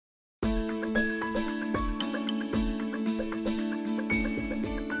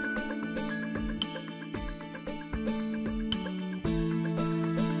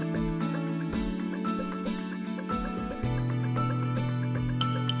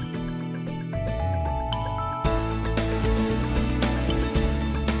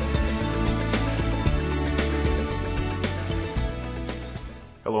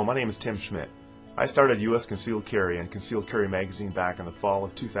my name is Tim Schmidt. I started U.S. Concealed Carry and Concealed Carry magazine back in the fall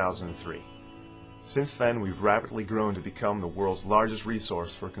of 2003. Since then, we've rapidly grown to become the world's largest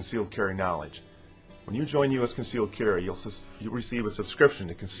resource for concealed carry knowledge. When you join U.S. Concealed Carry, you'll receive a subscription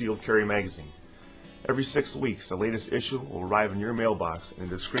to Concealed Carry magazine. Every 6 weeks, the latest issue will arrive in your mailbox in a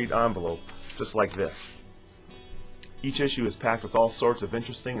discreet envelope, just like this. Each issue is packed with all sorts of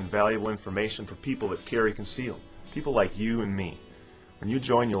interesting and valuable information for people that carry concealed, people like you and me. When you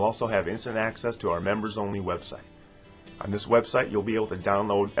join, you'll also have instant access to our members-only website. On this website, you'll be able to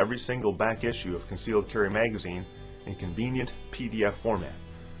download every single back issue of Concealed Carry magazine in convenient PDF format.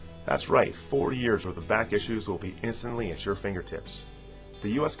 That's right, 4 years worth of back issues will be instantly at your fingertips.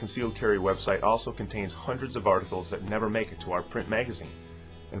 The U.S. Concealed Carry website also contains hundreds of articles that never make it to our print magazine.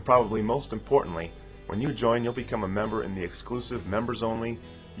 And probably most importantly, when you join, you'll become a member in the exclusive members-only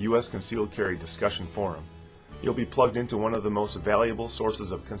U.S. Concealed Carry discussion forum. You'll be plugged into one of the most valuable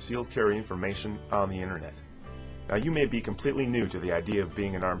sources of concealed carry information on the internet. Now, you may be completely new to the idea of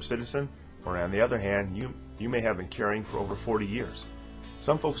being an armed citizen, or on the other hand, you may have been carrying for over 40 years.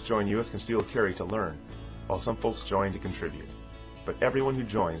 Some folks join U.S. Concealed Carry to learn, while some folks join to contribute. But everyone who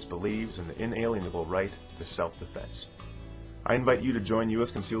joins believes in the inalienable right to self-defense. I invite you to join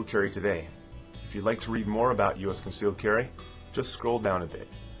U.S. Concealed Carry today. If you'd like to read more about U.S. Concealed Carry, just scroll down a bit.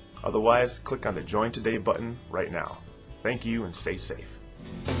 Otherwise, click on the Join Today button right now. Thank you and stay safe.